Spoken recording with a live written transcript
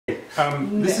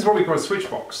This is what we call a switch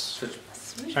box.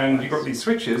 And you've got these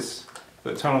switches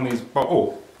that turn on these.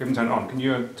 Oh, we haven't turned it on. Can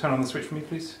you turn on the switch for me,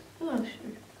 please? Oh, sure.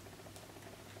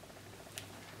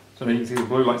 So then you can see the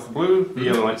blue lights the blue, the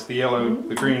yellow lights the yellow,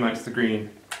 the green lights the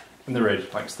green, and the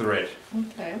red lights the red.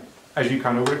 Okay. As you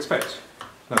kind of would expect.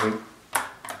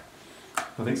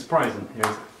 Nothing surprising.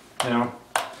 Yes. Now,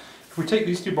 if we take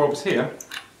these two bulbs here,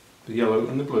 the yellow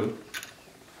and the blue,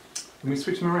 and we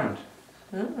switch them around.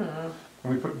 And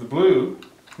we put the blue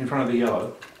in front of the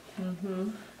yellow,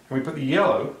 and we put the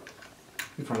yellow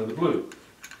in front of the blue.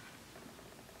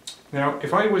 Now,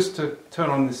 if I was to turn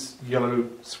on this yellow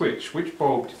switch, which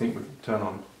bulb do you think would turn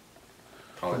on?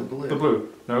 Probably the blue. The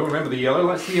blue. No, remember the yellow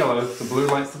lights the yellow, the blue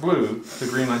lights the blue, the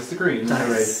green lights the green, and the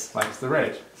red lights the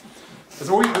red.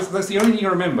 That's the only thing you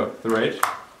remember, the red,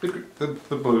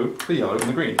 the blue, the yellow, and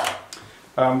the green.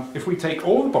 If we take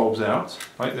all the bulbs out,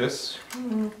 like this,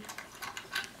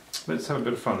 let's have a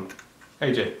bit of fun.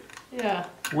 AJ, yeah.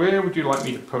 Where would you like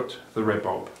me to put the red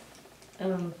bulb?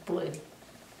 Blue.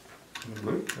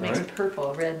 Blue, Makes right.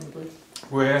 purple, red and blue.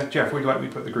 Where, Jeff, would you like me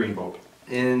to put the green bulb?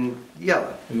 In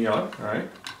yellow. In yellow, alright.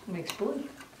 Makes blue.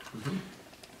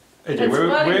 AJ,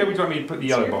 where would you like me to put the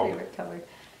yellow bulb? Your favorite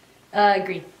color?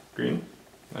 Green. Green?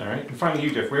 Alright. And finally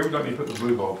you, Jeff, where would you like me to put the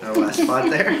blue bulb? Our last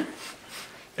spot there.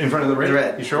 In front of the red? The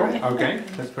red. You sure? Okay,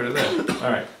 let's put it there.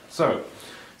 Alright, so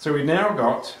we've now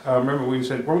got, remember we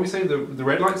said, what did we say? The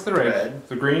red lights the red,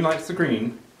 the green lights the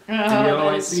green, the yellow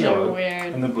lights the yellow,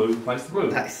 and the blue lights the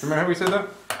blue. Nice. Remember how we said that?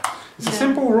 It's a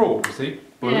simple rule, you see?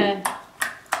 Blue. Yeah.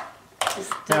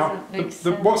 Just Now,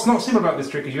 what's not simple about this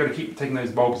trick is you've got to keep taking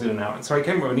those bulbs in and out. And so I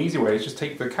came up with an easy way, is just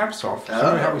take the caps off. So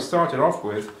remember how we started off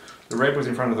with, the red was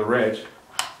in front of the red.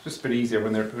 Just a bit easier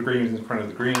when the green was in front of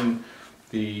the green,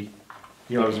 the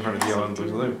yellow was in front of the yellow, and the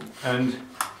blue was the blue. And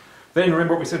then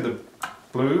remember what we said, the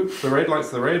red lights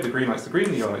the red, the green lights the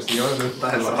green, the yellow lights the yellow, the blue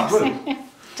lights the blue.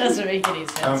 Doesn't make any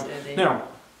sense, really. Now,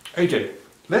 AJ,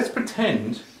 let's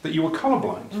pretend that you were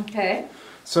colourblind. Okay.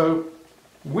 So,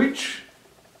 which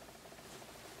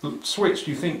switch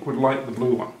do you think would light the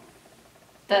blue one?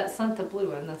 That's not the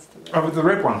blue one, that's the red. Oh, the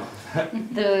red one.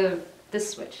 This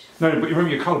switch. No, but remember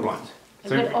you're colourblind.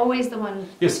 So, but always the one.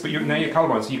 yes, but now you're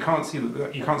colourblind, so you can't see the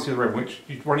red one.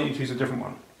 Why don't you choose a different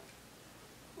one?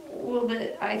 Well,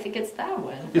 but I think it's that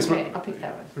one. Yes, okay, but I'll pick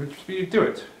that one. You do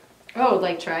it. Oh,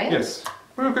 like try it? Yes.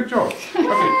 Well, good job.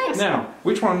 Okay. Now,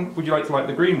 which one would you like to light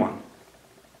the green one?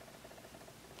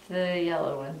 The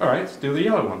yellow one. All right, do the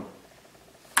yellow one.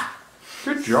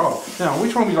 Good job. Now,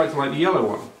 which one would you like to light the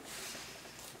yellow one?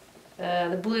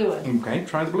 The blue one. Okay,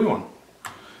 try the blue one.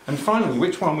 And finally,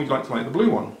 which one would you like to light the blue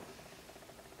one?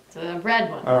 The red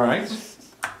one. All right.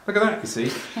 Look at that, you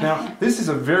see. Now, this is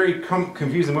a very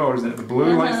confusing world, isn't it? The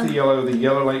blue lights the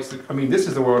yellow lights the... I mean, this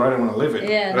is the world I don't want to live in.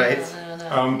 Yeah, right?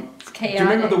 No. It's chaotic. Do you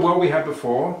remember the world we had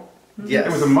before? Yes.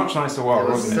 It was a much nicer world,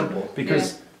 wasn't it? Simple.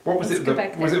 Because, what was Let's it? go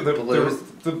back Was there.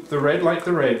 it the red light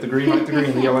the red, the green light the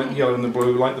green, the yellow and the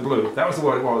blue light the blue? That was the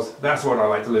world it was. That's what I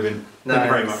like to live in. Thank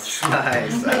you very much.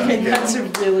 Nice. Okay, that's a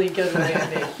really good way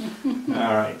of it.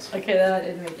 All right. Okay, that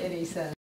didn't make any sense.